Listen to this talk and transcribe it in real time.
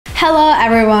Hello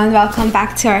everyone, welcome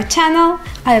back to our channel.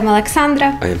 I am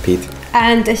Alexandra. I am Pete.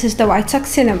 And this is the White Sox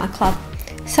Cinema Club.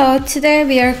 So today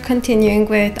we are continuing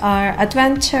with our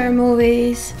adventure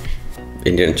movies.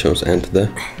 Indiana Jones and the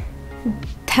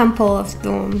Temple of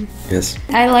Doom. Yes.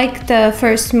 I like the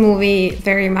first movie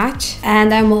very much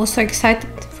and I'm also excited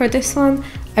for this one.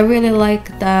 I really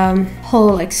like the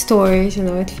whole stories, you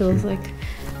know, it feels like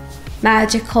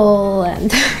magical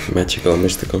and magical,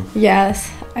 mystical. Yes,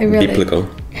 I really biblical.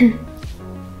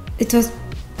 It was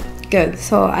good,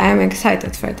 so I am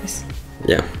excited for this.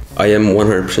 Yeah, I am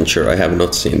 100% sure I have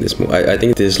not seen this movie. I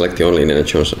think this is like the only Indiana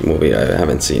Jones movie I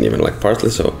haven't seen, even like partly.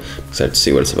 So I'm excited to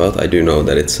see what it's about. I do know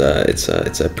that it's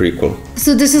a prequel.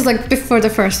 So this is like before the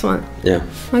first one. Yeah.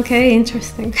 Okay,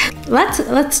 interesting.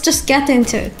 Let's just get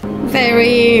into it.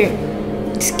 Very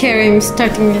scary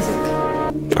starting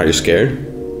music. Are you scared?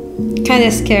 Kind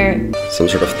of scared. Some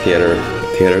sort of theater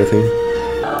thing.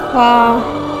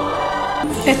 Wow.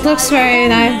 It looks very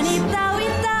nice.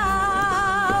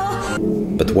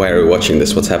 But why are we watching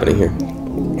this? What's happening here?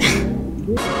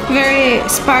 Very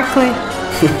sparkly.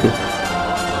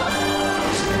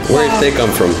 Where did they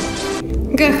come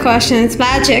from? Good question. It's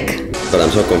magic. But I'm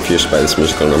so confused by this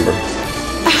musical number.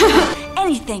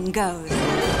 Anything goes.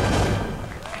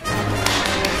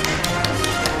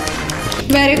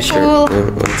 Very Sure.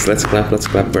 cool. Let's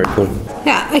clap. Very cool.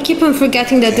 Yeah, I keep on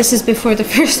forgetting that this is before the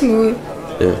first movie.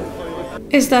 Yeah.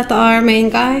 Is that our main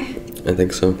guy? I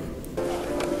think so.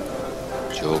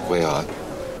 Zhou Guiyao,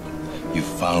 you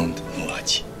found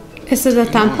Nuachi. Is it a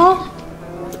temple?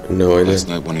 No idea. Last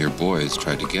night one of your boys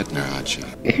tried to get Narachi.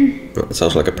 Oh, it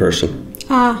sounds like a person.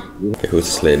 Ah. Okay, who's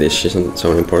this lady? She isn't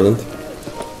so important.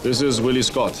 This is Willie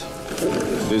Scott.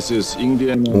 This is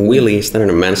Indian. Willie, is that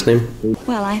a man's name?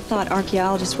 Well, I thought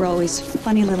archaeologists were always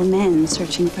funny little men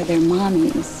searching for their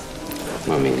mommies.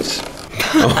 Mummies.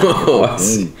 Oh, I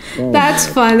see. That's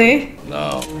funny.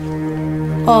 No.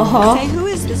 Say, who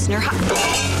is this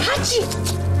Hachi?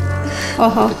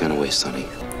 They got away, Sonny.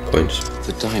 Coins.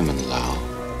 The diamond, Lao.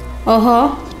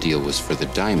 The deal was for the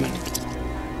diamond.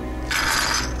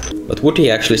 But would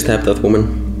he actually stab that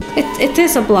woman? It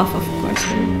is a bluff, of course.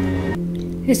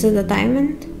 Is it a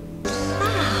diamond?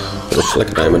 It looks like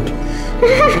a diamond.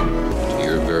 To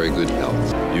your very good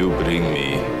health. You bring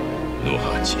me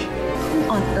Nuhachi. Who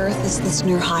on earth is this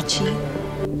Nurhachi?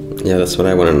 Yeah, that's what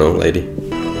I want to know, lady.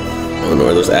 Oh no,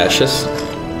 are those ashes?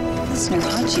 This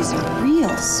Nurhachi's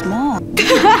real small.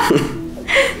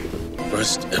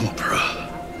 First emperor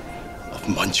of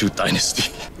Manchu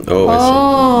dynasty. Oh, I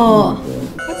Oh.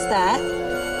 What's that?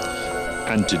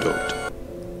 Antidote.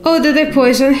 Oh, did they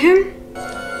poison him?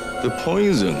 The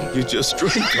poison you just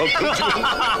drink. see.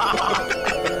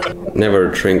 Never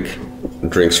drink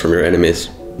drinks from your enemies.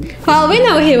 Well, we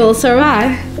know he will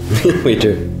survive. We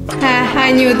do.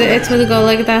 I knew that it would go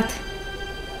like that.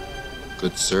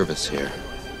 Good service here.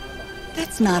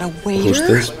 That's not a waiter. Who's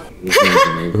this?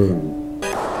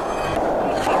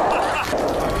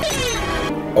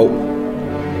 Oh.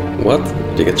 What?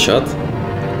 Did you get shot?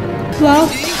 Well,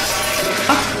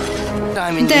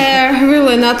 they're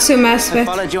really not to mess with.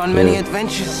 Followed you on many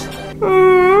adventures.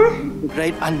 Mm.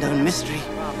 Great unknown mystery.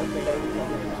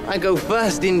 I go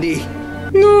first, Indy.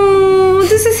 No,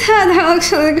 this is sad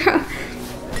actually, girl.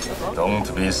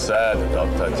 Don't be sad,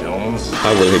 Dr. Jones.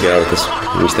 How will he get out of this?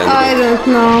 Can he stand I don't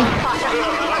know.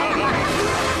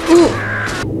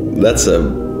 Ooh, That's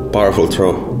a powerful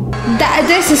throw.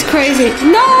 this is crazy.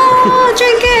 No,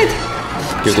 drink it.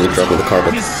 Here's the drop on the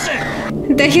carpet.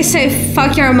 Did he say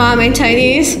 "fuck your mom" in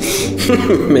Chinese?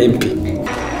 Maybe.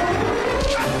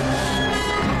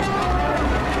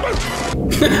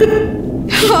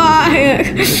 Why?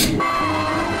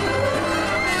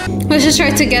 Let's just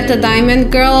try to get the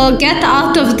diamond. Girl, get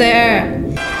out of there.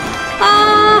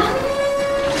 Ah.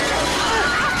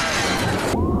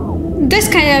 This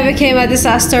kind of became a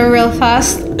disaster real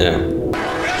fast. Yeah.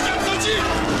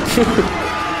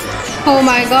 Oh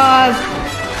my god.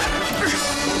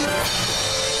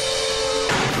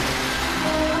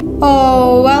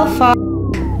 Oh, well, fuck.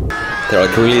 They're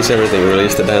like, release everything,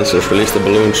 release the dancers, release the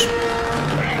balloons.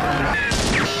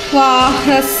 Wow,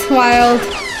 that's wild.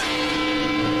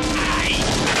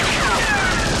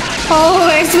 Oh,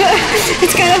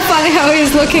 it's kind of funny how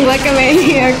he's looking like a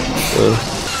maniac.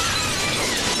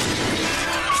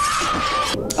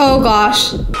 Oh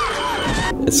gosh.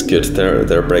 It's good,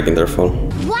 they're breaking their fall.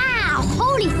 Wow,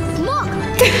 holy smoke!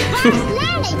 How's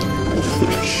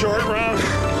landing? Short round.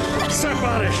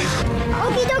 Somebody.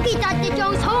 Okie dokie, Dr.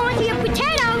 Jones, hold on to your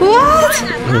potato! What?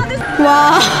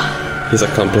 Wow. His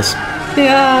accomplice.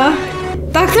 Yeah.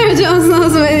 Dr. Jones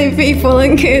knows many people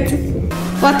and kids.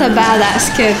 What a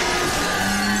badass kid.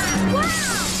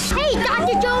 Hey,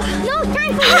 Dr. Jones, no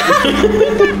time for you.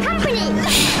 We've got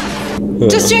company.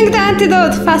 Just drink the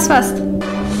antidote, fast, fast.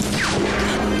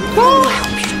 Oh.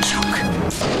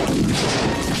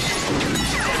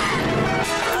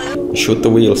 Shoot the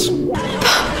wheels.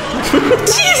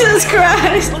 Jesus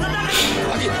Christ!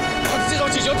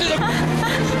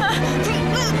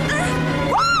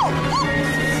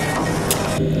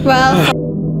 Well,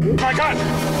 My gun!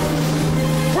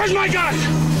 Where's my gun?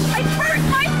 I burnt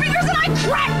my fingers and I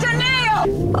cracked a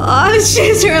nail! oh,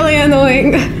 she's really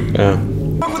annoying. Yeah.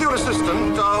 With your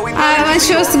assistant, When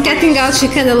she was getting out, she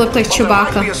kind of looked like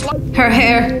Chewbacca. Her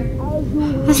hair.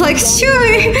 I was like,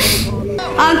 Chewie!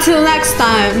 Until next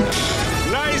time.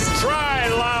 Nice try,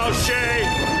 Lao Shay.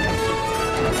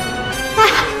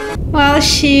 Well,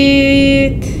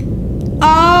 shit.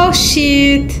 Oh,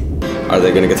 shit. Are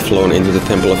they gonna get flown into the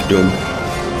Temple of Doom?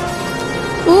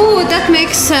 Ooh, that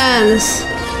makes sense.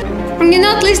 You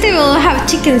know, at least they will have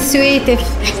chicken sweet if,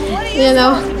 you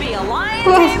know.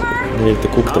 Oh, You need to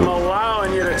cook them.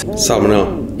 Allowing you to.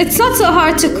 Salmonella. it's not so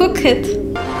hard to cook it.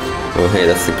 Oh hey,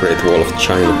 that's the Great Wall of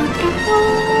China.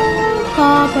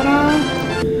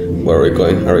 Where are we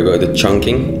going? Are we going to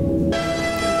Chungking?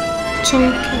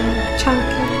 Chunky.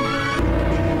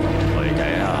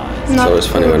 It's always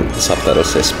funny when the subtitle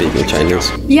says speaking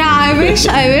Chinese. Yeah, I wish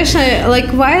I, like,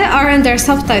 why aren't there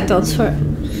subtitles for?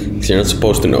 Because you're not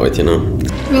supposed to know it, you know.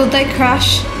 Will they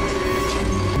crash?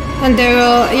 And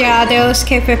they'll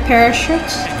escape with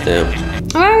parachutes? Yeah.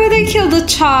 Why would they kill the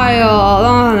child,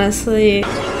 honestly?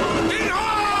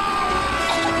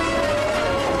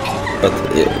 But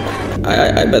yeah,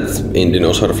 I bet Indy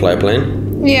knows how to fly a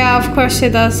plane. Yeah, of course he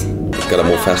does. Gotta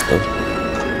move fast though.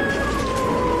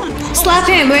 Slap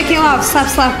him, wake him up,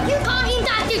 slap. You call him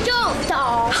Dr. Jones,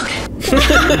 dog.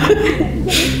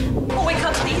 Oh, wake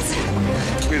up, please.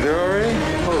 We there already?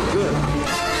 Oh, good.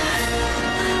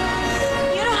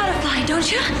 You know how to fly, don't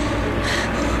you?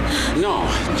 No,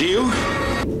 do you?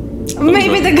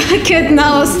 Maybe the kid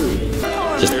knows.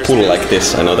 Just pull like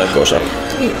this, I know that goes up.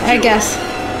 I guess.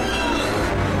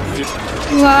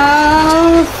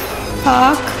 Well,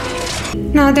 fuck.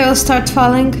 Now they'll start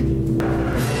falling.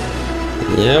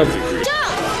 Yep.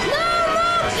 Don't! No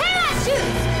more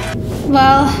parachutes!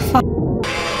 Well, fuck.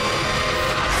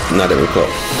 Not even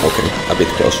close. Okay, a bit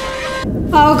close.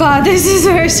 Oh god, this is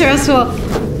very stressful.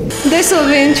 This will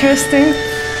be interesting.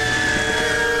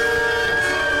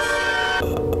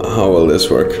 How will this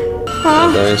work?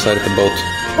 Huh? They're inside the boat.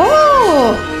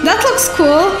 Oh, that looks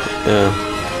cool. Yeah.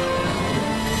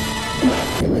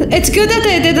 It's good that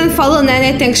they didn't fall on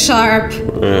anything sharp.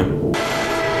 Yeah.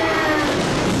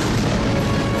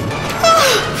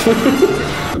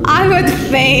 I would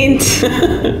faint.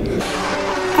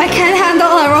 I can't handle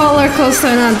a roller coaster,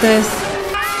 not this.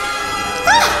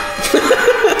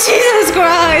 Jesus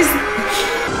Christ!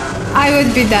 I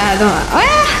would be dead. Oh,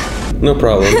 yeah. No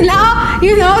problem. Now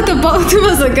you know the boat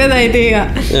was a good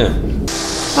idea. Yeah.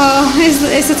 Oh,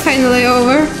 is it finally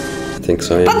over? I think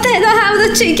so, yeah. But they don't have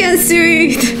the chicken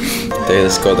sweet. They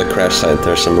just go to the crash site,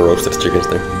 there's some roasted chickens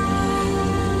there.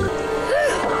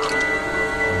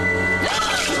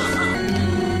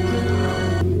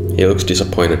 He looks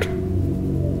disappointed.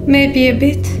 Maybe a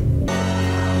bit.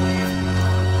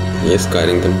 He is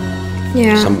guiding them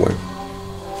Yeah. somewhere.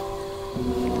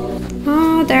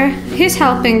 Oh, there. He's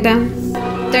helping them.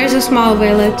 There's a small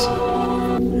village.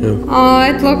 Yeah. Oh,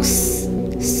 it looks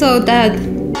so dead.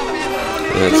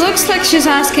 It That's, looks like she's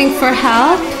asking for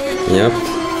help. yep.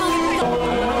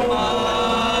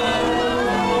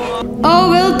 Oh,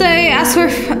 will they ask for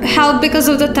help because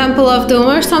of the Temple of Doom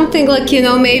or something? Like, you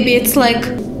know, maybe it's like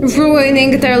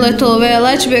ruining their little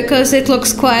village because it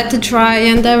looks quite dry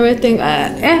and everything.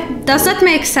 Yeah, does that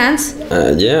make sense?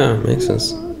 Yeah, makes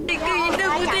sense.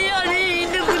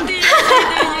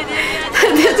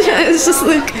 It's just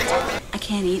like, I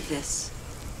can't eat this.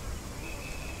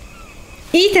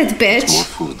 eat it, More bitch.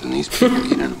 food than these people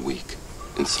eat in a week.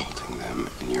 Insulting them,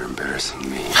 and you're embarrassing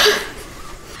me.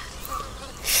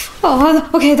 Oh,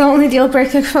 okay, the only deal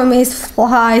breaker for me is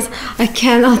flies. I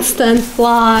cannot stand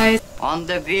flies. On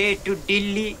the way to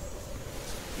Delhi,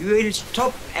 you will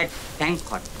stop at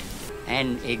Bangkok.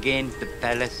 And again, the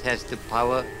palace has the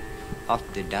power of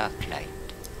the dark light.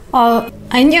 Oh,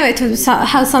 I knew it would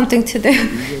have something to do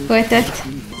with it.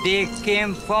 They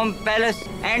came from palace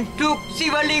and took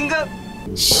Shivalinga.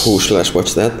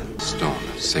 Who/what's that? Stone,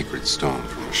 a sacred stone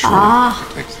from a shrine that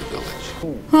protects the village.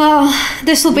 Well,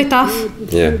 this will be tough.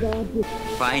 Yeah.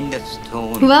 Find a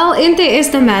stone. Well, Indy is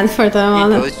the man for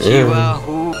them. It was Shiva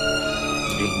who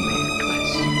remade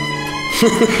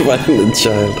us. What the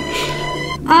child?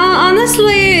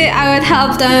 Honestly, I would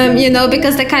help them, you know,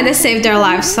 because they kind of saved their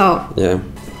lives, so... Yeah.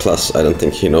 Plus, I don't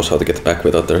think he knows how to get back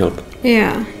without their help.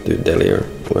 Yeah. To Delhi or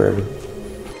wherever.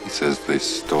 He says they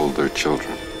stole their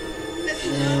children.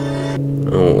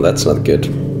 Oh, that's not good.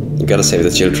 You gotta save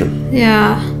the children.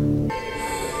 Yeah.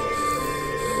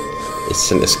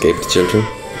 It's an escaped child,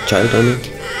 I mean.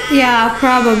 Yeah,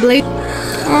 probably.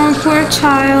 Oh, poor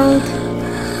child.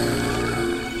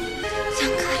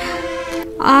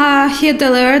 He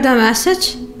delivered a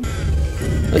message?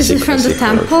 Is it from the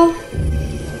temple?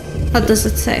 What does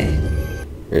it say?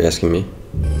 You're asking me?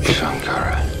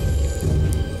 Shankara.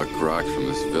 A crock from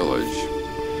this village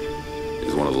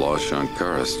is one of the lost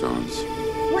Shankara stones.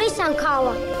 What is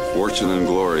Sankara? Fortune and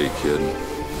glory, kid.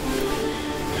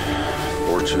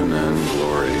 Fortune and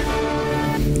glory.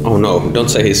 Oh no, don't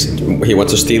say he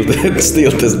wants to steal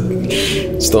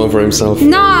the stone for himself.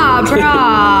 Nah,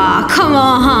 bruh. Come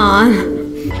on.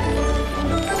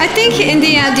 I think in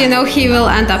the end, you know, he will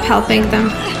end up helping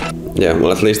them. Yeah,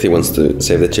 well, at least he wants to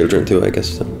save the children too, I guess.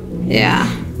 So. Yeah.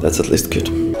 That's at least good.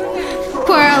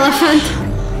 Poor elephant.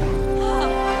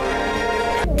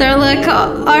 They're like,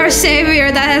 our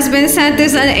savior that has been sent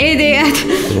is an idiot.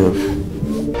 Yeah.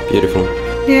 Beautiful.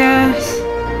 Yes.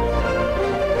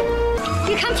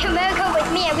 You come to America with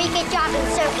me and we get job in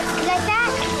circus. You like that?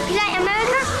 You like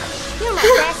America? You're my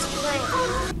best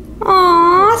friend.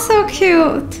 Aww, so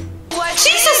cute.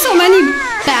 Jesus, so many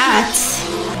bats.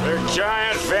 They're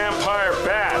giant vampire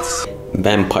bats.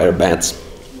 Vampire bats.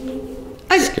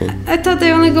 I thought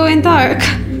they only go in dark.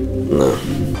 No.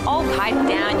 Oh, pipe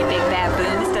down, you big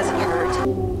baboon. This doesn't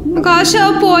hurt. Gosh,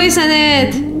 I'll poison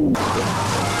it.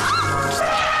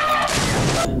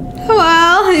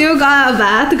 Well, you got a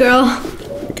bat, girl.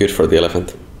 Good for the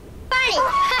elephant. Funny.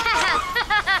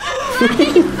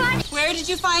 Where did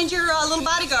you find your little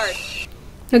bodyguard?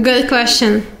 A good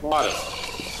question.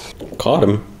 Caught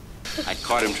him. I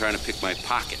caught him trying to pick my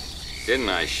pocket. Didn't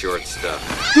I, short stuff?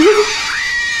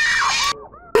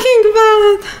 Fucking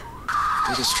bad. The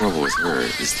biggest trouble with her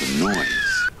is the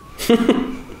noise.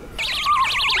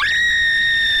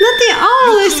 Not the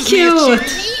owl is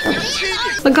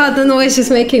cute. Oh god, the noise is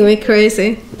making me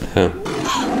crazy. Yeah.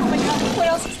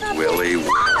 Willy.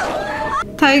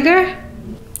 Tiger?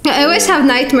 I always have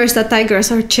nightmares that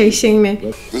tigers are chasing me.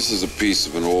 This is a piece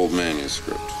of an old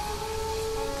manuscript.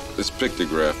 This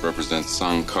pictograph represents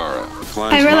Sankara.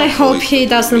 I really hope he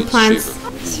doesn't plan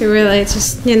to really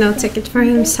just, you know, take it for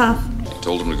himself. He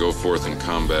told him to go forth and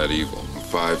combat evil.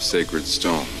 5 sacred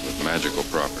stones with magical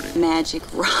property. Magic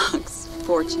rocks,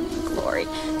 fortune and glory.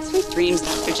 Sweet dreams,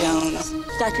 Dr. Jones.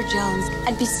 Dr. Jones,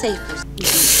 I'd be safer.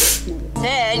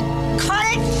 Ted, cut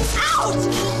it out!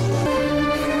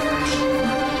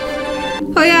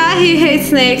 Oh yeah, he hates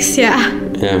snakes, yeah.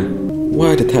 Yeah.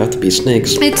 Why did it have to be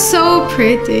snakes? It's so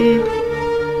pretty.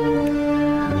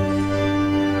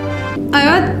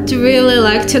 I would really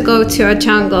like to go to a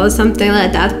jungle or something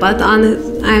like that, but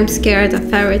I'm scared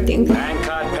of everything.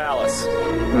 Bangkok Palace.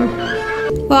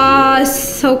 Wow, it's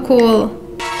so cool.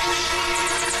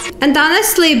 And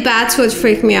honestly, bats would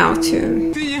freak me out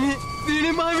too.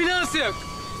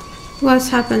 What's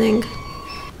happening?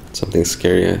 Something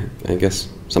scary, I guess.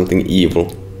 Something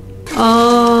evil.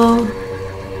 Oh.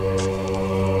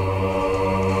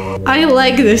 I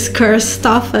like this cursed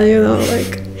stuff, you know,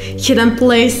 like hidden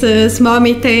places,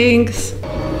 mommy things.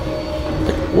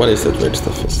 Like, what is that weird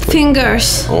stuff? It's like...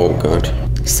 Fingers. Oh god.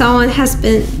 Someone has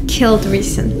been killed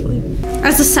recently.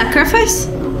 As a sacrifice?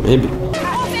 Maybe.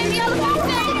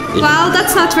 Well,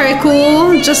 that's not very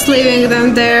cool, just leaving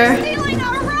them there.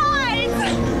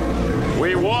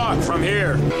 We walk from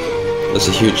here. There's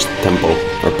a huge temple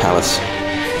or palace,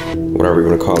 whatever you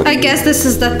want to call it. I guess this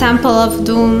is the Temple of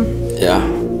Doom. Yeah.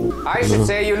 I should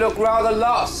say you look rather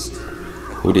lost.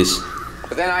 Who this?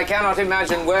 But then I cannot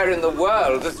imagine where in the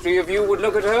world the three of you would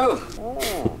look at home.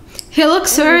 He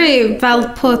looks very well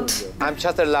put. I'm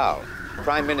Chatur Lal,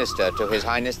 Prime Minister to His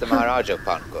Highness the Maharaja of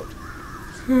Pankot.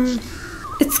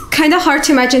 It's kind of hard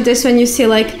to imagine this when you see,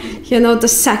 like, you know, the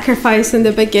sacrifice in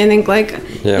the beginning. Like,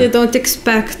 you don't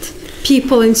expect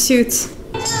people in suits.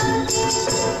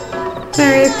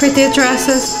 Very pretty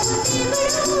dresses.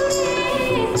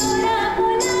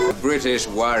 British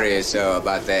worry so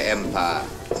about their empire.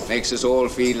 Makes us all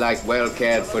feel like well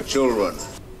cared for children.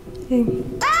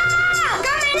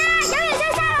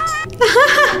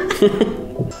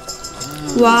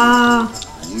 Wow.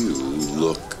 You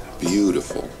look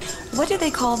beautiful. What do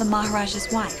they call the Maharaja's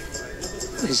wife?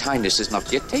 His Highness has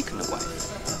not yet taken a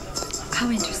wife. How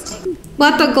interesting.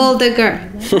 What a gold digger.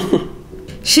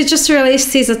 She just really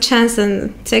sees a chance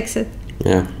and takes it.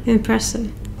 Yeah.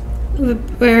 Impressive.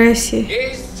 Where is he?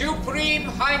 His Supreme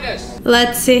Highness.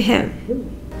 Let's see him.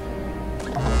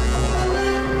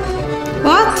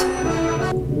 What?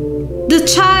 The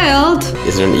child?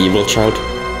 Is it an evil child?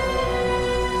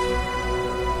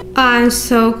 I'm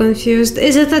so confused.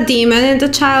 Is it a demon in the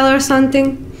child or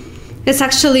something? It's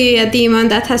actually a demon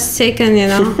that has taken, you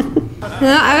know.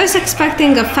 No, I was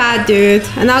expecting a fat dude,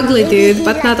 an ugly dude,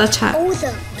 but not a child.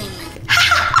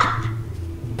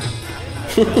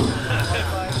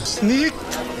 Sneak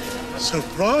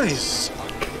surprise.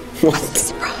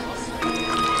 What?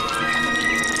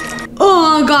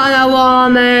 Oh, God, I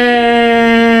want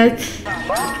it.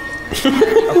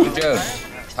 Dr. Jones,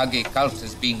 Huggy cult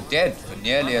has been dead for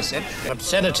nearly a century.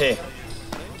 Obscenity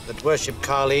that worship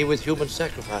Kali with human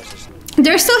sacrifices.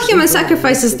 There's still human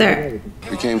sacrifices there.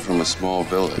 We came from a small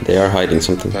village. They are hiding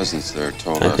something. Peasants there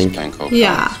told I us think. Bangkok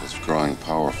Yeah. was growing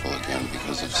powerful again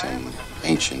because of some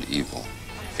ancient evil.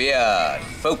 Fear and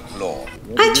folklore.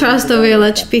 I trust the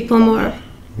village people more.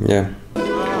 Yeah.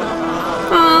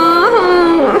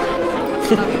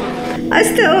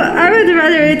 I would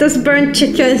rather eat those burnt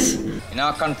chickens. In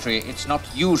our country, it's not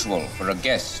usual for a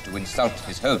guest to insult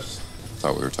his host.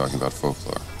 Thought we were talking about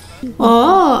folklore.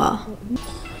 Oh.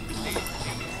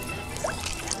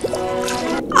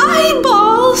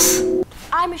 Eyeballs!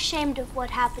 I'm ashamed of what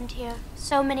happened here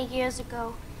so many years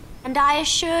ago, and I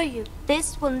assure you,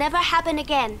 this will never happen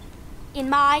again in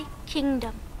my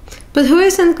kingdom. But who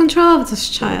is in control of this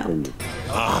child?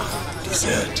 Ah,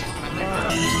 dessert.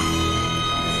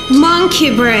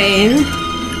 Monkey brain.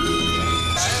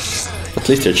 At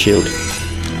least they're chilled.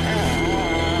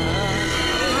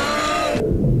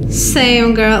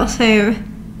 Same, girl, same.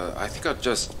 I think I'll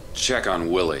just check on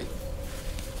Willie.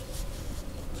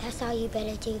 That's all you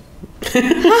better do.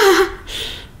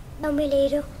 Tell me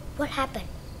later what happened.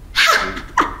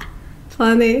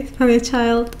 Funny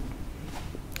child.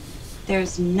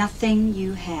 There's nothing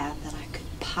you have that I could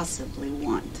possibly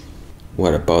want.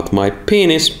 What about my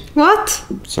penis? What?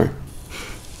 Sorry.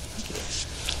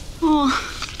 Oh.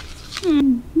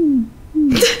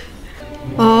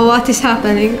 Oh, what is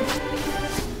happening?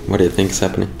 What do you think is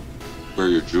happening? Wear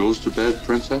your jewels to bed,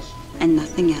 princess? And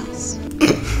nothing else.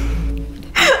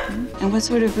 And what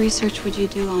sort of research would you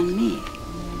do on me?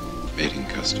 Mating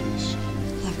customs.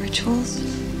 Love rituals?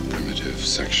 Primitive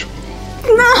sexual.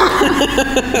 No!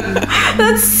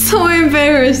 That's so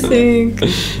embarrassing.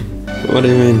 What do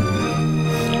you mean?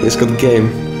 He's got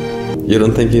game. You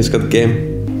don't think he's got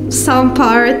game? Some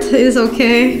part is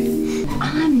okay.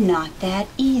 I'm not that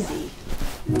easy.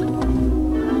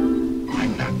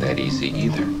 I'm not that easy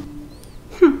either.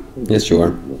 Yes, you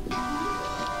are.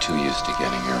 Too used to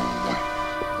getting your own way.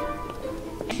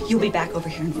 You'll be back over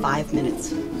here in 5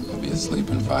 minutes. I'll be asleep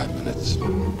in 5 minutes.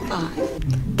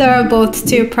 5. They're both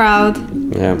too proud.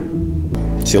 Yeah.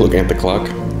 Is he looking at the clock?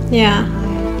 Yeah.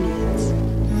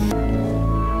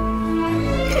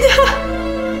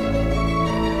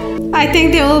 I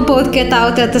think they will both get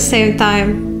out at the same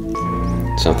time.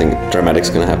 Something dramatic's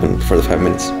gonna happen for the 5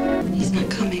 minutes. He's not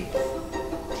coming.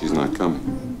 She's not coming.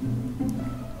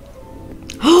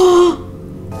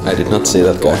 I did not see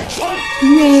that guy.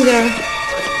 Neither.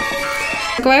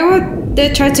 Why would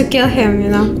they try to kill him, you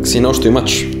know? Because he knows too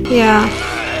much. Yeah.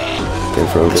 Came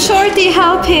from a village. Shorty,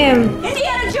 help him!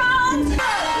 Indiana Jones!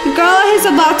 Girl, he's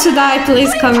about to die.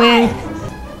 Please come in.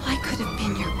 I could have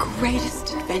been your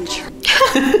greatest adventure.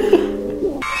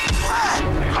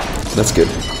 That's good.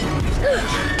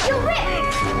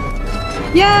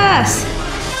 Yes!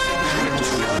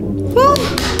 Woo!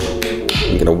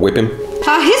 I'm gonna whip him.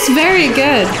 Oh, he's very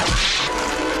good.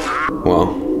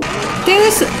 Wow. Thing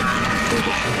is,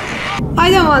 I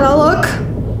don't want to look.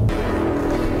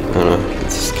 I don't know.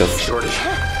 It's just got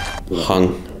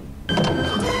hung.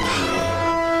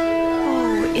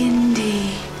 Oh,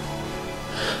 Indy.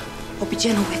 Oh, be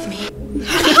gentle with me.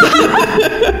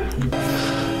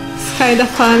 It's kind of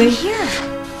funny.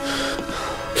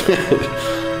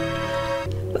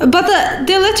 But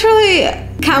they literally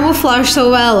camouflage so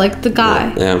well, like the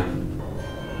guy. Yeah.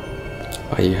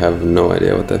 I have no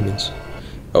idea what that means.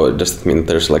 Oh, it does mean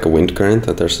there's like a wind current,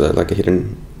 that there's like a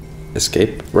hidden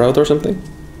escape route or something?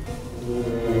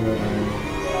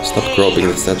 Stop groping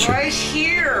the statue. Right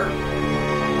here.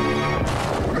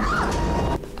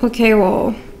 Okay,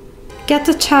 whoa. Get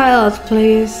the child,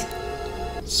 please.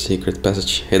 Secret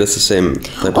passage. Hey, that's the same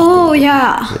type of Oh, thing.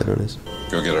 yeah. The other one is.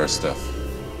 Go get our stuff.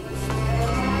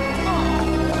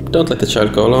 Don't let the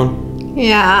child go alone.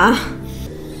 Yeah.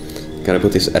 Gotta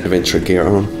put his adventure gear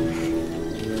on.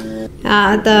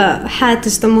 The hat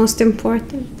is the most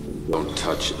important. Don't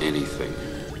touch anything.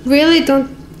 Really don't.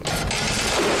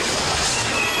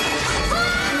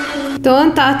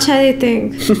 Don't touch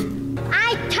anything.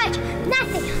 I touch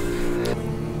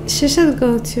nothing. She should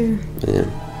go too. Yeah.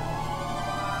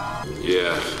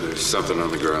 Yeah, there's something on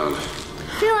the ground.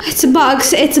 It's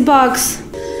bugs. It's bugs.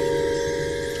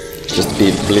 Just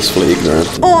be blissfully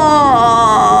ignorant. Oh!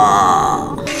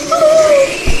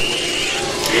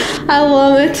 I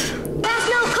love it. There's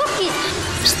no cookies.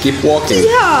 Just keep walking.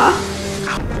 Yeah.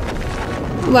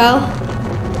 Well.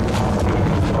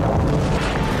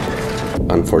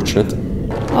 Unfortunate.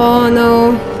 Oh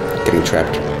no. Getting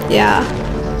trapped. Yeah.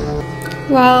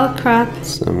 Well, crap.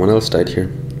 Someone else died here.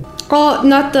 Oh,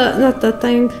 not the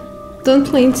thing.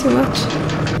 Don't lean too much.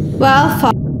 Well,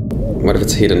 fuck. What if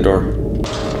it's a hidden door?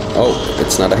 Oh,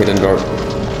 it's not a hidden door.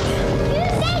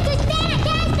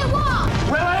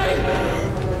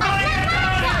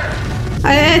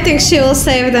 I think she will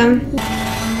save them.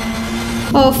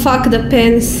 Oh, fuck the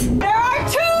pins. There are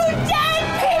 2 dead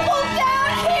people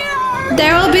down here!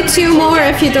 There will be 2 more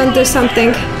if you don't do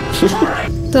something.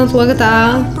 Don't look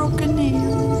down. Broken nail.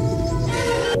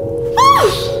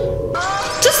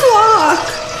 Just walk.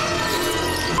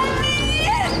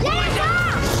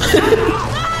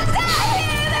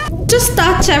 Just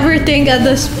touch everything at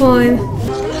this point.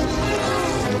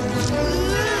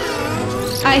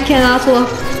 I cannot look.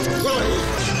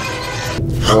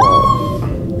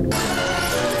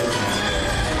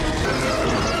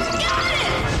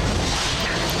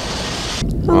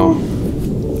 Oh.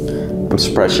 I'm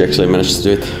surprised she actually managed to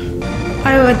do it.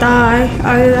 I would die.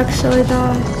 I would actually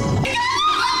die.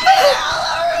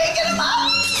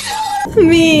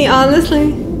 Me,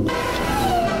 honestly.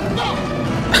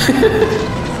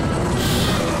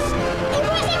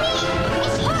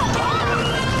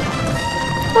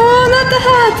 Oh, not the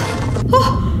hat!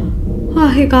 Oh,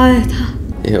 he got it.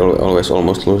 He always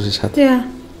almost loses his hat. Yeah.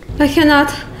 I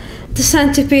cannot. The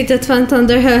centipede that went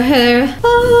under her hair.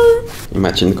 Oh.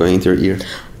 Imagine going into your ear.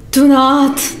 Do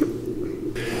not.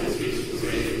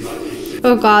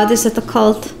 Oh god, is it a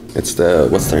cult? It's the...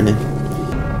 what's their name?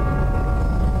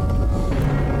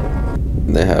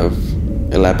 They have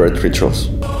elaborate rituals.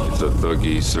 It's a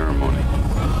Thuggee ceremony.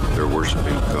 They're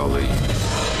worshipping Kali.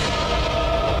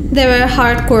 They were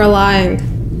hardcore lying.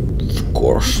 Of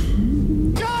course.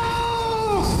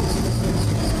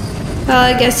 Well,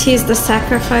 I guess he's the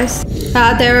sacrifice.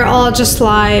 They were all just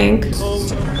lying.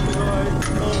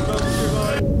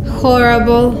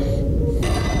 Horrible.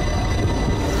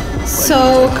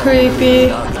 So creepy.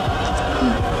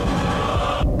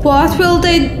 What will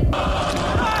they...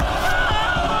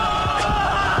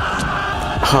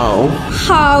 How?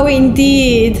 How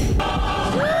indeed.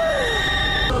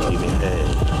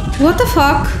 What the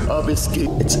fuck?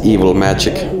 It's evil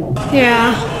magic.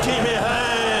 Yeah.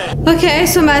 Okay,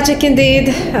 so magic indeed.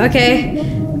 Okay.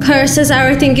 Curses,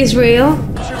 everything is real.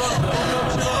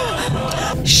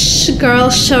 Shh, girl,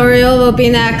 showreel will be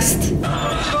next.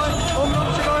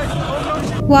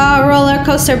 Wow, roller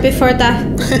coaster before that.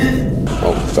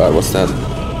 Oh god, what's that?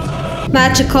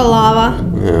 Magical lava.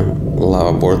 Yeah,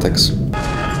 lava vortex.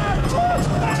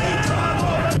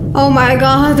 Oh my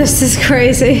god, this is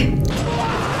crazy.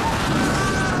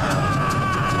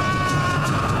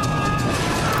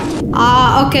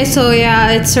 Okay, so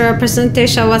yeah, it's a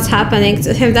representation of what's happening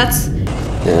to him. That's...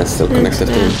 Yeah, it's still connected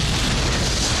to him.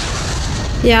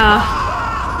 Yeah.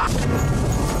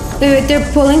 They're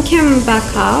pulling him back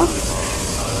up.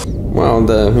 Well,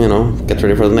 you know, get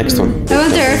ready for the next one. I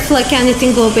wonder if like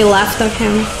anything will be left of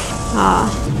him.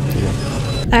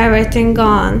 Everything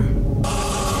gone.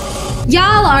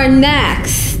 Y'all are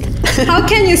next. How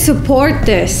can you support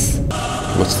this?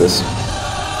 What's this?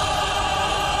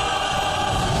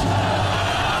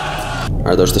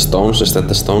 Are those the stones? Is that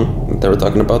the stone that they were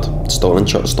talking about? Stolen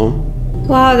stone?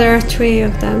 Wow, there are 3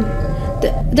 of them.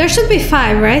 There should be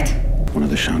 5, right? One of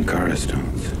the Shankara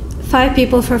stones. 5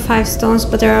 people for 5 stones,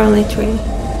 but there are only 3.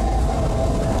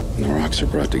 When the rocks are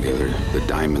brought together, the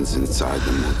diamonds inside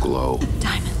them will glow.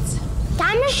 Diamonds.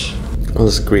 Diamonds? All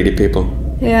those greedy people.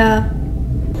 Yeah.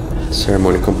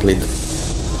 Ceremony complete.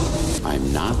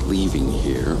 I'm not leaving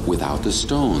here without the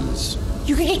stones.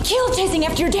 You could get killed chasing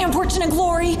after your damn fortune and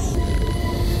glory.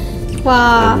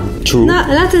 Wow. True.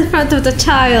 Not in front of the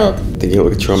child. I think he will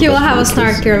have a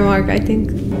snarky remark, I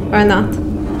think. Or not.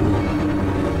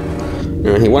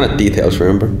 Yeah, he wanted details,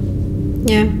 remember?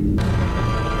 Yeah.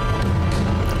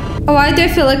 Oh, why do I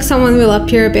feel like someone will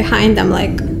appear behind them,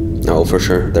 like... Oh, for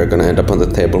sure. They're gonna end up on the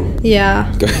table.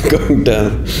 Yeah. Going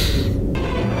down.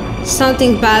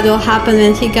 Something bad will happen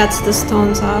when he gets the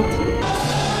stones out.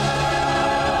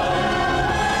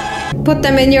 Put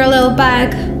them in your little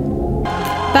bag.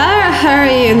 Better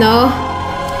hurry, you know.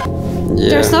 Yeah.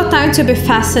 There's no time to be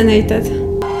fascinated.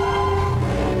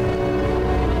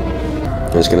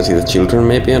 I'm just gonna see the children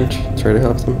maybe and try to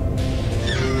help them.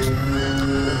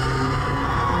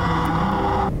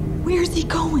 Where's he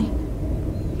going?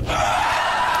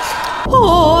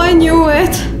 Oh, I knew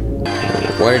it.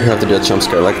 Why did you have to do a jump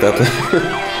scare like that?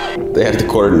 They have to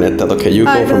coordinate that. Okay, you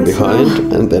go from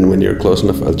behind, and then when you're close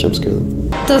enough, I'll jump scare them.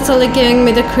 Totally giving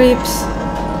me the creeps.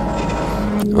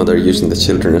 Oh, they're using the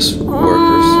children as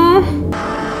workers.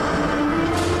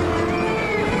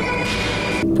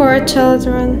 Poor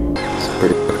children. It's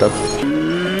pretty fucked up.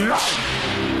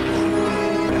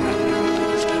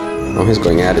 Oh, he's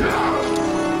going at it.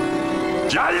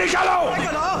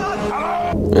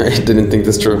 I didn't think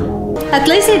this through. At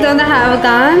least they don't have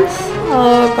guns.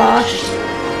 Oh gosh.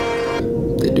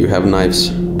 They do have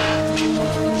knives.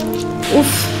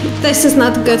 Oof, this is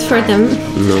not good for them.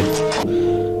 No.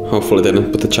 Hopefully they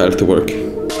don't put the child to work.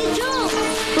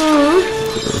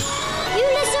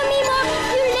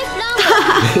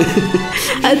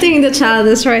 I think the child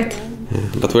is right.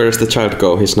 Yeah, but where does the child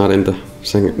go? He's not in the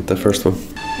first one.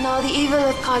 Now the evil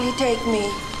of Kali take me.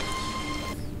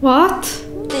 What?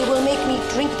 They will make me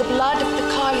drink the blood of the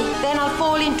Kali. Then I'll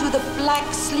fall into the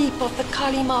black sleep of the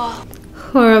Kali Ma.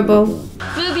 Horrible.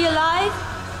 We'll be alive,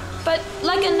 but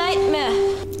like a nightmare.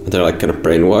 They're like kind of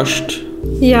brainwashed.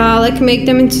 Yeah, like make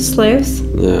them into slaves.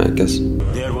 Yeah, I guess.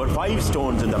 There were 5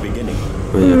 stones in the beginning.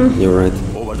 Oh, yeah, you're right.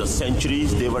 Over the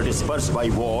centuries, they were dispersed by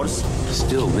wars.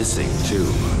 Still missing, too.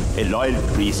 A loyal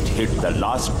priest hid the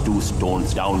last 2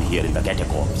 stones down here in the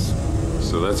catacombs.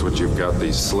 So that's what you've got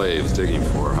these slaves digging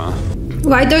for, huh?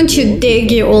 Why don't you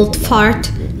dig, you old fart?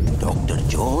 Dr.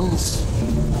 Jones?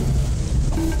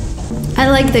 I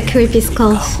like the creepy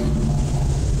skulls.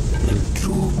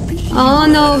 Oh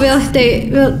no, they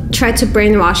will try to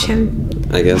brainwash him.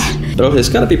 I guess. Though he's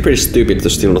gotta be pretty stupid to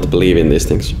still not believe in these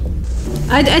things.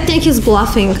 I think he's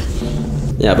bluffing.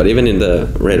 Yeah, but even in the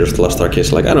Raiders of the Lost Ark,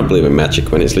 he's like, I don't believe in magic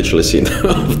when he's literally seen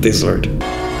of this sort.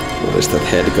 What is that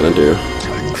head gonna do?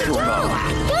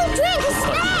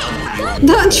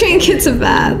 Don't drink, it's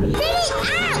bad.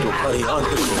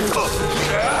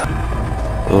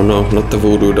 Oh no, not the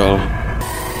voodoo doll.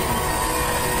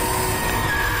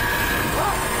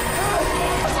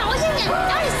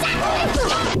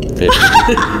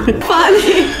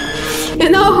 Funny. You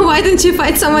know, why don't you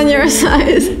fight someone your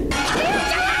size?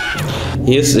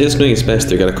 He's doing his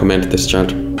best. You gotta commend this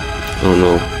child. Oh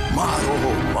no.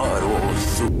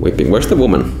 Whipping. Where's the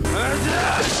woman?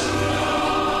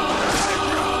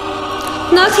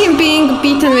 Not him being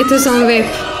beaten with his own whip.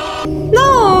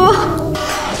 No!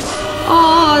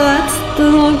 Oh, that's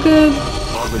not good.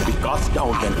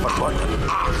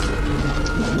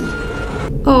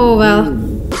 Oh well.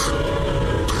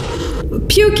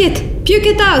 Puke it! Puke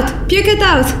it out! Puke it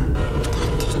out!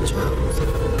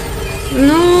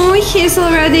 No, he's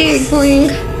already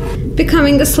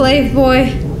becoming a slave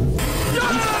boy.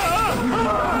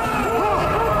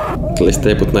 At least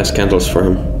they put nice candles for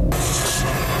him.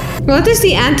 What is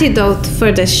the antidote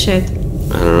for this shit?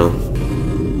 I don't know.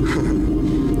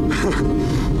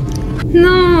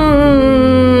 No.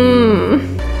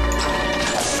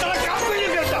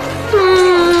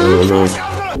 Oh no.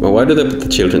 Well, why do they put the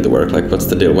children to work? Like, what's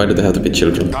the deal? Why do they have to be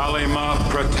children? Kali Ma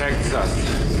protects us.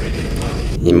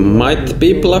 He might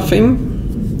be bluffing.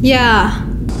 Yeah.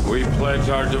 We pledge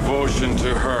our devotion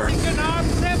to her.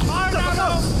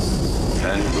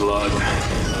 And blood.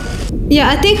 Yeah,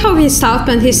 I think how he stopped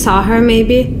when he saw her,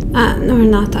 maybe. Or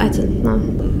not, I don't know.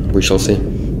 We shall see.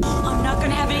 I'm not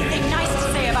gonna have anything nice to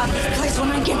say about this place when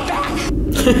I get back.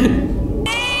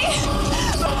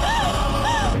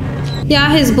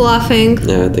 Yeah, he's bluffing.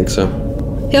 Yeah, I think so.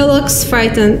 He looks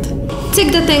frightened.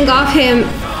 Take the thing off him,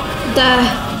 the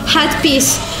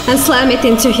headpiece, and slam it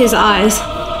into his eyes.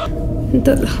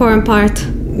 The horn part.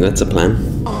 That's a plan.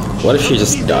 What if she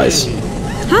just dies?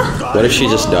 Huh? What if she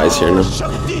just dies here now?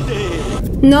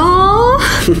 No!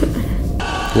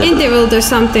 Indy will do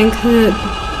something good.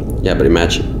 Yeah, but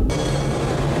imagine.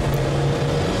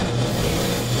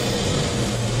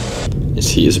 Is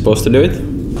he supposed to do it?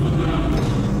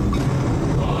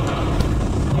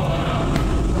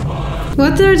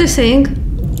 What are they saying?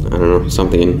 I don't know,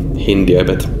 something in Hindi, I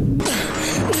bet.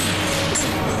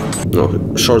 No,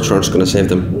 Shortron's gonna save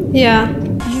them. Yeah.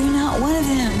 You're not one of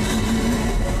them.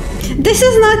 This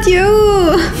is not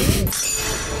you!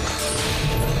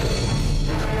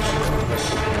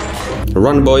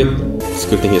 Run, boy! It's a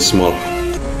good thing he's small.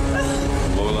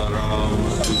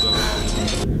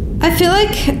 I feel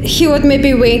like he would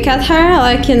maybe wink at her,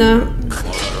 like, you know.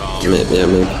 Maybe, yeah,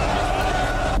 maybe.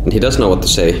 And he does know what to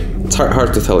say. It's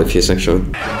hard to tell if he's actually...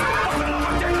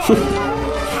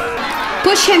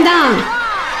 Push him down!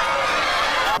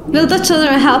 Will the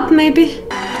children help, maybe?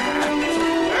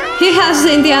 He has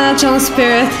the Indiana Jones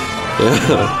spirit.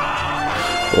 Yeah.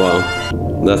 Wow,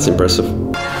 that's impressive.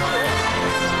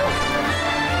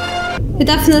 It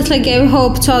definitely gave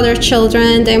hope to other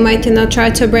children. They might, you know,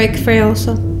 try to break free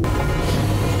also.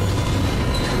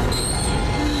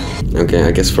 Okay,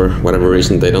 I guess for whatever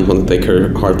reason they don't want to take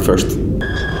her heart first.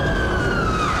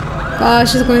 Oh,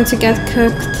 she's going to get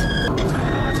cooked.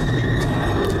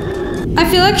 I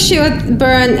feel like she would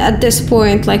burn at this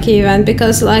point, like even,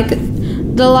 because like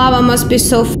the lava must be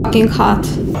so fucking hot.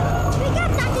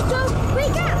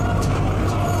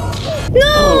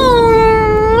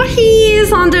 No, he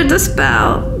is under the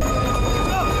spell.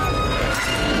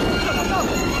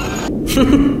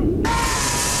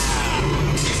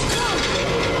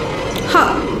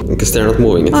 Because they're not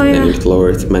moving it, Oh, they yeah. need to lower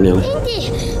it manually.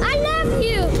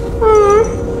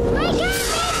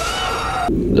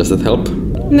 Does that help?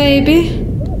 Maybe.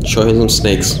 Show him some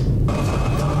snakes.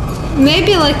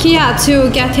 Maybe like, yeah, to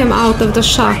get him out of the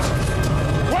shot.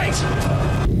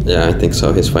 Yeah, I think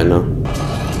so. He's fine now.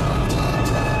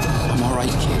 I'm alright,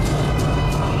 kid.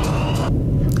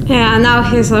 Yeah, now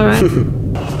he's alright.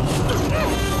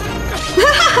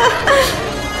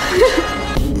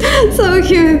 So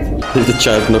cute. Did the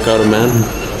child knock out a man?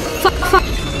 Fuck.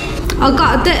 Oh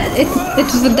god, it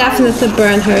would definitely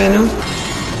burn her, you know.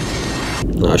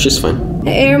 No, she's fine.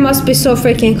 The air must be so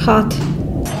freaking hot.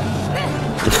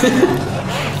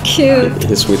 Cute.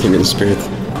 He's with him in spirit.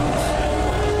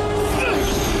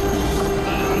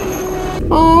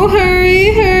 Oh,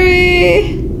 hurry.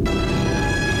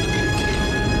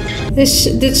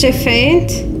 Did she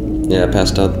faint? Yeah,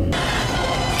 passed out.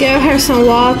 Give her some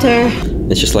water.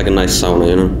 It's just like a nice sauna,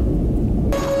 you know?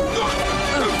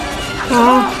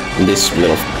 Oh. This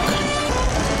little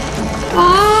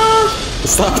Oh.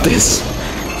 Stop this!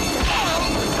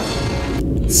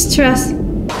 Stress.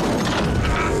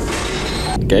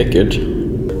 Okay, good.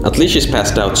 At least she's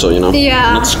passed out, so you know,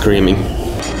 Yeah. not screaming.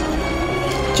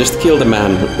 Just kill the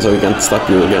man, so he can't stop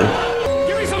you again.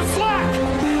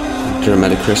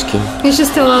 Dramatic rescue. Is she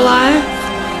still alive?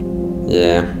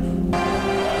 Yeah.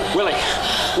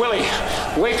 Willie,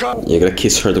 wake up! You gotta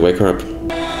kiss her to wake her up.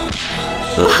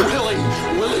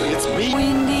 Willie, it's me.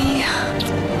 Windy.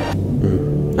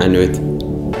 I knew it.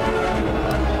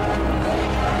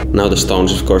 Now the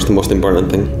stones, of course, the most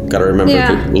important thing. Gotta remember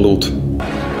Yeah. to loot.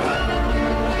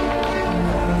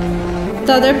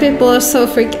 The other people are so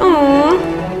freaking. Aww.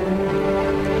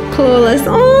 Clueless.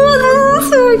 Oh, that's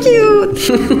so cute.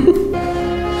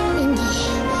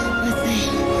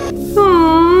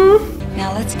 Aww.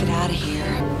 Now let's get out of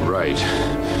here. Right.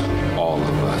 All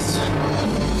of us.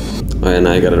 Oh yeah,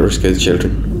 now you gotta rescue the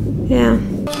children. Yeah.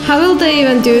 How will they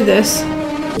even do this?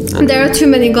 And there are too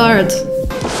many guards.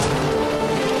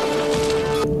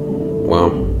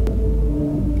 Wow.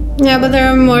 Yeah, but there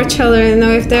are more children, you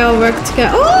know, if they all work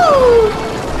together. Oh!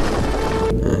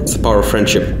 It's the power of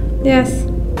friendship. Yes.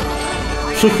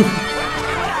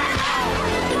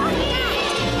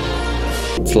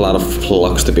 It's a lot of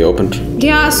locks to be opened.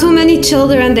 Yeah, so many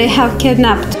children they have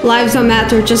kidnapped. Lives don't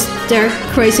matter, just their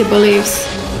crazy beliefs.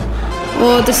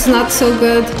 Oh, this is not so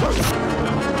good.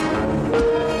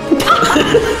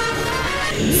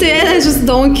 See, I just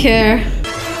don't care.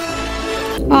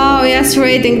 Oh, yes,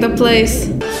 raiding the place.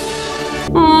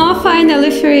 Oh,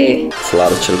 finally free. It's a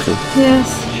lot of children. Yes.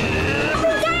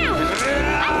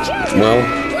 Well,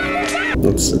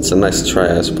 it's a nice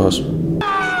try, I suppose.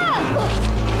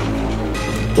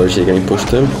 Where is he getting pushed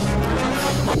to?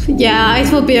 Yeah,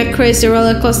 it will be a crazy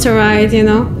roller coaster ride, you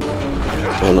know.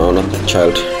 Oh no, not the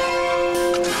child.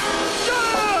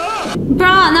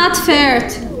 Bruh, not fair.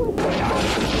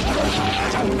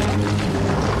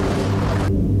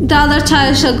 The other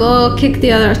child shall go kick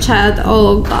the other child.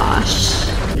 Oh gosh.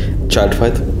 Child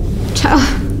fight? Child.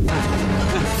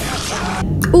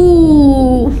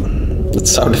 Ooh. That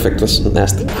sound effect was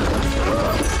nasty.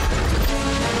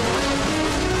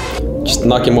 Just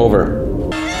knock him over.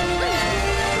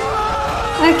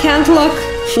 I can't look.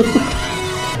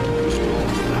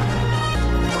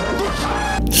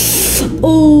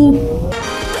 Ooh.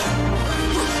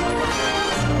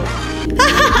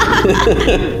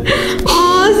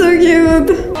 Oh, so cute.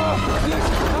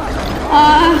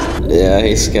 Yeah,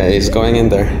 he's going in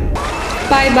there.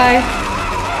 Bye.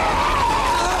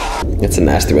 It's a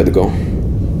nasty way to go.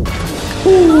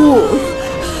 Ooh.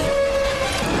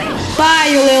 Bye,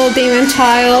 you little demon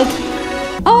child.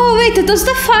 Oh wait, does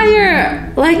the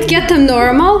fire like get them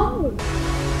normal?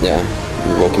 Yeah,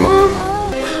 you woke him up.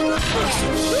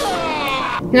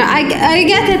 No, I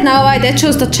get it now why they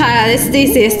chose the child. It's the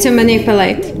easiest to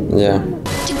manipulate. Yeah.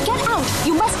 To get out,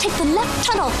 you must take the left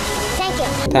tunnel. Thank you.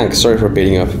 Thanks, sorry for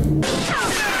beating up.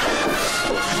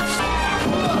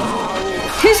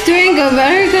 is doing a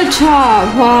very good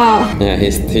job. Wow. Yeah,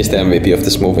 he's the MVP of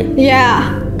this movie.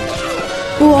 Yeah.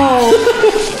 Whoa.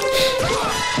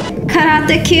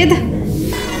 Karate Kid.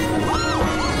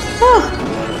 Oh.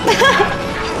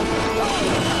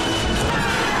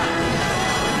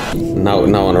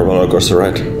 Now on a roller coaster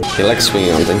ride. He likes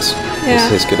swinging on things. Yeah.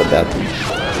 He's good at that.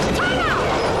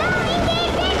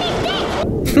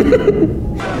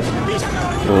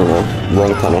 Oh no,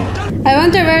 wrong tunnel. I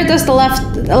wonder where does the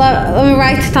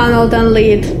right tunnel then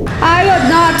lead? I would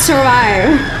not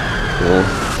survive. Yeah.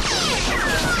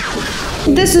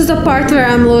 This is the part where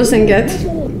I'm losing it.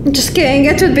 Just kidding,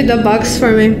 it would be the bugs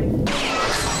for me.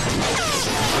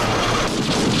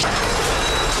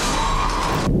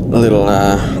 A little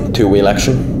two-wheel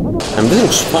action. And this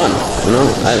looks fun, you know?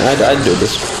 I'd do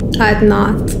this. I'd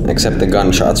not. Except the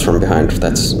gunshots from behind,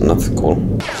 that's not cool.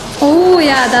 Oh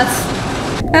yeah,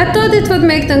 I thought it would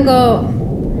make them go.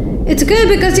 It's good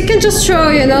because you can just throw,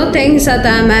 you know, things at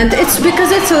them, and it's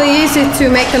because it's so easy to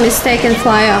make a mistake and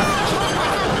fly off.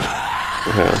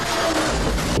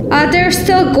 Yeah. They're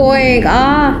still going.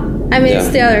 I mean, it's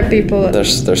the other people.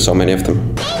 There's so many of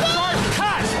them.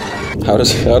 How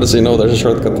does he know there's a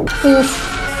shortcut? Oof.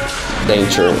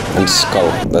 Danger and skull.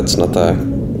 That's not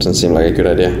doesn't seem like a good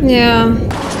idea. Yeah.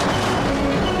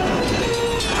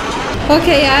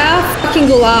 Okay, I have fucking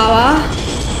lava.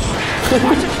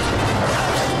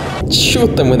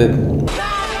 Shoot them with it.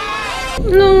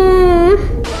 No.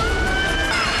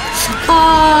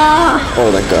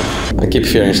 Oh my god. I keep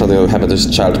fearing something will happen to this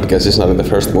child because he's not in the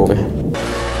first movie.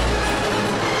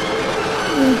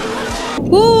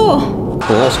 Whoa. Oh,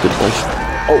 that was a good punch.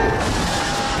 Oh.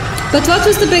 But what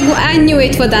was the big... I knew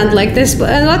it would end like this,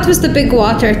 but what was the big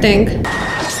water thing?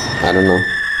 I don't know.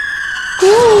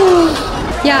 Ooh.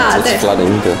 Yeah, it's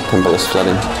flooding. The temple is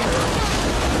flooding.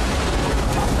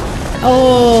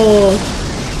 Oh.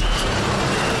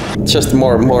 Just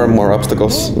more and more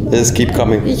obstacles. They just keep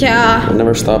coming. Yeah. They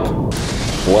never stop.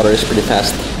 Water is pretty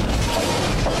fast.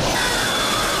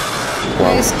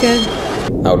 Wow. That's good.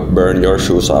 I would burn your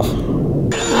shoes off.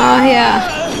 Oh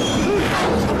yeah.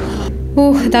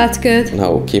 Ooh, that's good.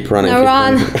 No, keep running. Now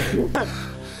run.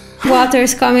 Water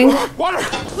is coming. Water!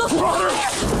 Water!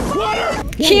 Water!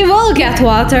 He will get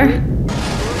water.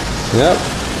 Yep.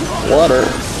 Water.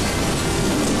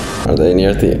 Are they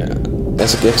near the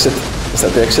exit? Is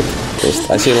that the exit? Yes,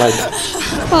 I see a light.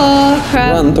 Oh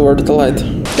crap. Run toward the light.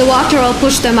 The water will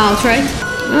push them out, right?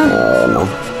 Oh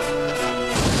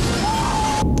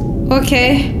no.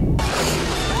 Okay.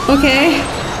 Okay.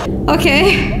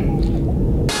 Okay.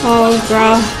 Oh,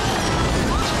 bro.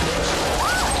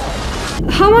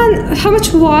 How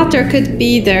much water could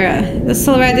be there? That's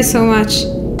already so much.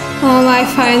 Oh my,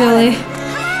 finally.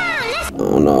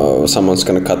 Oh no, someone's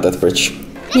gonna cut that bridge.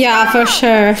 Yeah, for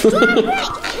sure.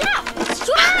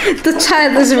 The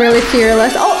child is really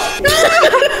fearless. Oh!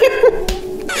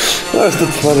 That's the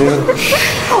funny one.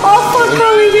 Oh, fuck,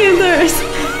 coming in there.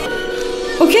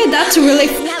 Okay, that's really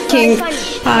fucking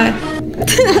high.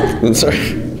 I'm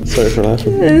sorry. Sorry for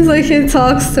laughing. It's like he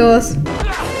talks to us.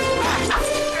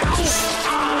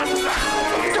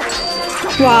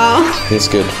 Wow. He's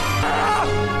good.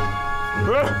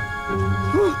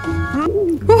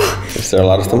 Is there a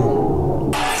lot of them?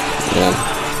 Yeah.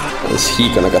 Is he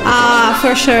gonna get the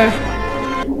for sure.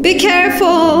 Be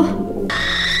careful!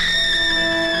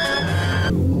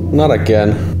 Not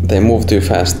again. They move too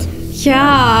fast.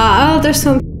 Yeah, oh, there's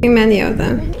so many of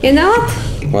them. You know what?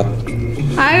 What?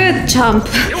 I would jump.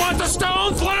 You want the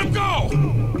stones? Let them go!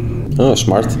 Oh,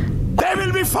 smart. They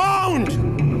will be found!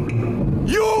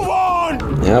 You won!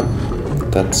 Yep.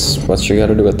 That's what you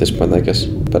gotta do at this point, I guess.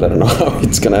 But I don't know how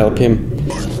it's gonna help him.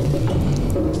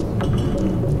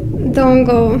 Don't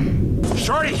go.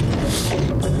 Shorty!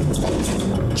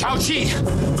 Chao Chi!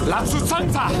 Lapsu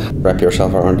Sansa! Wrap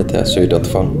yourself around it so you don't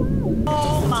fall.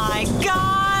 Oh my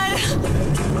god!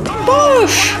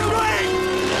 Push!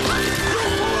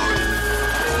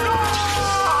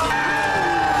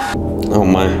 Oh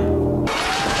my.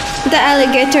 The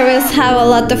alligator will have a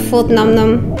lot of food, num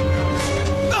num.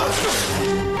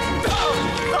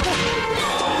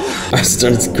 I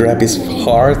started to grab his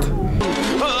heart.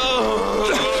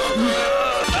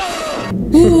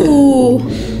 Ooh,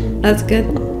 that's good.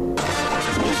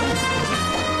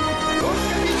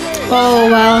 Oh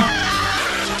well.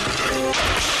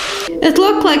 It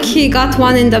looked like he got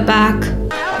one in the back.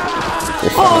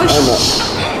 Oh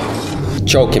shit.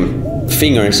 Choke him.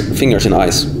 Fingers in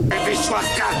eyes.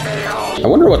 I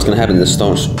wonder what's gonna happen to the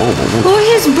stones. Oh my god. Oh,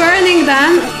 he's burning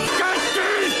them.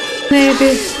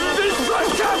 Maybe.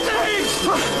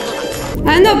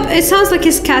 I know, it sounds like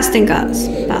he's casting a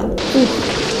spell.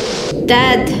 Ooh.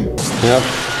 Dead. Yep.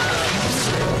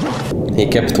 He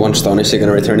kept one stone. Is he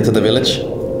gonna return it to the village?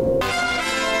 Oh,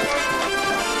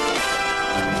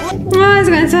 he's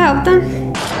going to help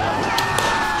them.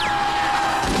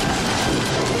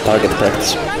 Target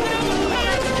practice.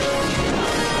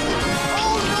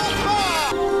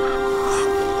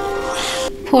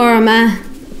 Poor man.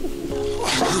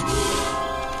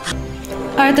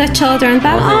 Are the children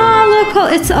back? Oh,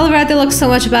 look, it already looks so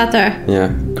much better.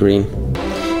 Yeah, green.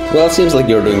 Well, it seems like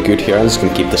you're doing good here. I'm just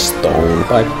gonna keep the stone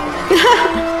pipe.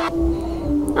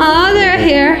 Oh, they're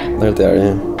here. They're there,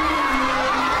 yeah.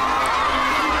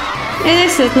 It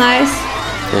is nice.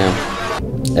 Yeah.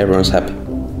 Everyone's happy.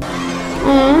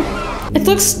 It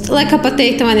looks like a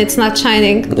potato when it's not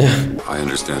shining. Yeah. I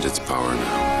understand its power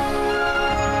now.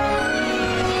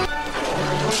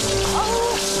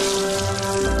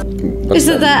 Is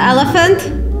it the elephant?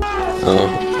 Oh,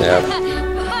 yeah.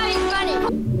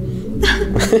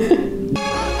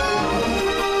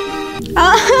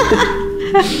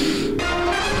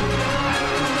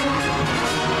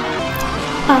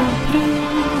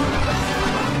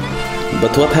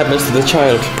 But what happens to the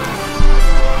child?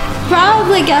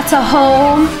 Probably gets a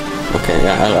home. Okay,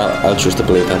 yeah, I'll choose to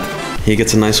believe that. He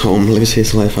gets a nice home, lives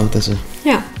his life out as a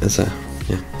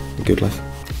good life.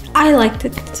 I liked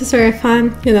it. It was very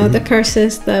fun. You know, the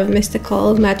curses, the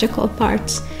mystical, magical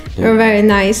parts were very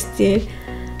nice. The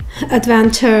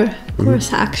adventure, of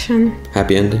course, action.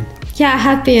 Happy ending. Yeah,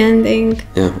 happy ending.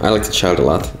 Yeah, I liked the child a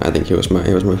lot. I think he was my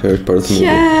favorite part of the movie.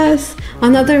 Yes,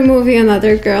 another movie,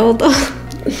 another girl though.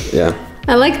 Yeah.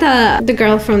 I like the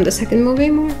girl from the second movie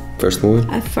more. First movie?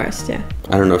 At first, yeah.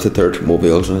 I don't know if the third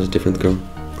movie also has a different girl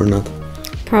or not.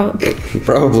 Probably.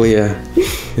 Probably, yeah.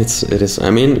 It is. I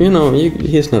mean, you know,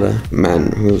 he's not a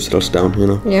man who settles down. You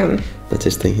know. Yeah. That's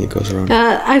his thing. He goes around.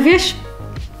 I wish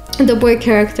the boy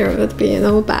character would be, you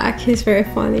know, back. He's very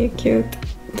funny, cute.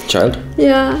 Child?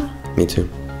 Yeah. Me too.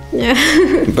 Yeah.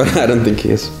 But I don't think he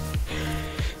is.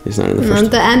 He's not in the first.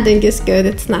 The ending is good.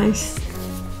 It's nice.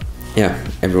 Yeah,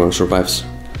 everyone survives.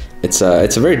 It's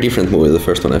a very different movie. The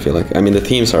first one, I feel like. I mean, the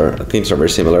themes are very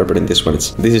similar, but in this one,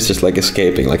 this is just like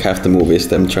escaping. Like half the movie is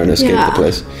them trying to escape the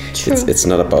place. True. It's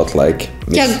not about like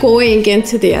going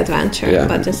into the adventure, yeah,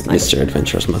 but just like Mr.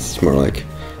 Adventures. It's more like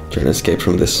trying to escape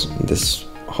from this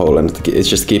hole, and it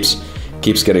just keeps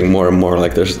getting more and more.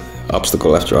 Like there's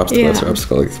obstacle after obstacle after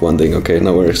obstacle. Like it's one thing. Okay,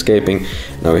 now we're escaping.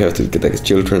 Now we have to get the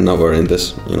children. Now we're in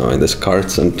this, you know, in this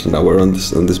carts, and now we're on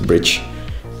this bridge,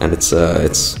 and it's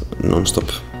non-stop.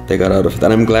 They got out of it,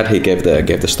 and I'm glad he gave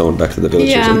the stone back to the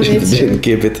villagers and didn't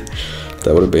keep it.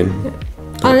 That would have been.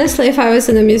 Honestly, if I was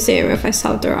in a museum, if I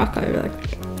saw the rock, I'd be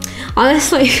like.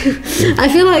 Honestly, I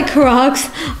feel like rocks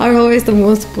are always the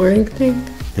most boring thing.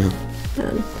 Yeah.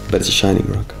 But it's a shining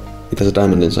rock. It has a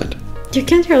diamond inside. You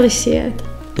can't really see it.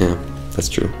 Yeah, that's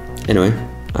true. Anyway,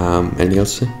 anything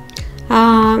else to say?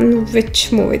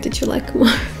 Which movie did you like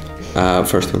more?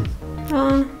 First one.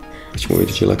 Which movie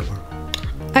did you like more?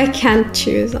 I can't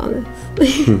choose, honestly.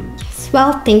 Yes.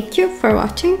 Well, thank you for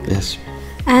watching. Yes.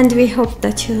 And we hope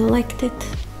that you liked it.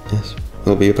 Yes.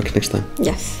 We'll be back next time.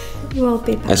 Yes, we'll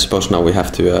be back. I suppose now we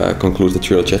have to conclude the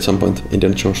trilogy at some point.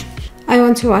 Indiana Jones. I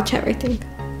want to watch everything.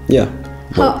 Yeah.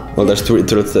 Well, there's a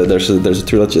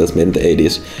trilogy that's made in the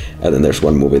 80s, and then there's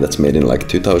one movie that's made in like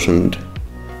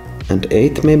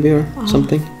 2008 maybe or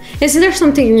something. Is there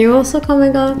something new also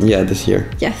coming out? Yeah, this year.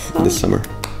 Yes. This summer.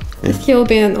 Yeah. He'll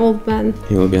be an old man.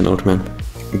 He will be an old man.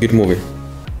 Good movie.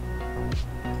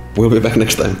 We'll be back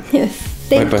next time. Yes.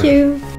 Thank you.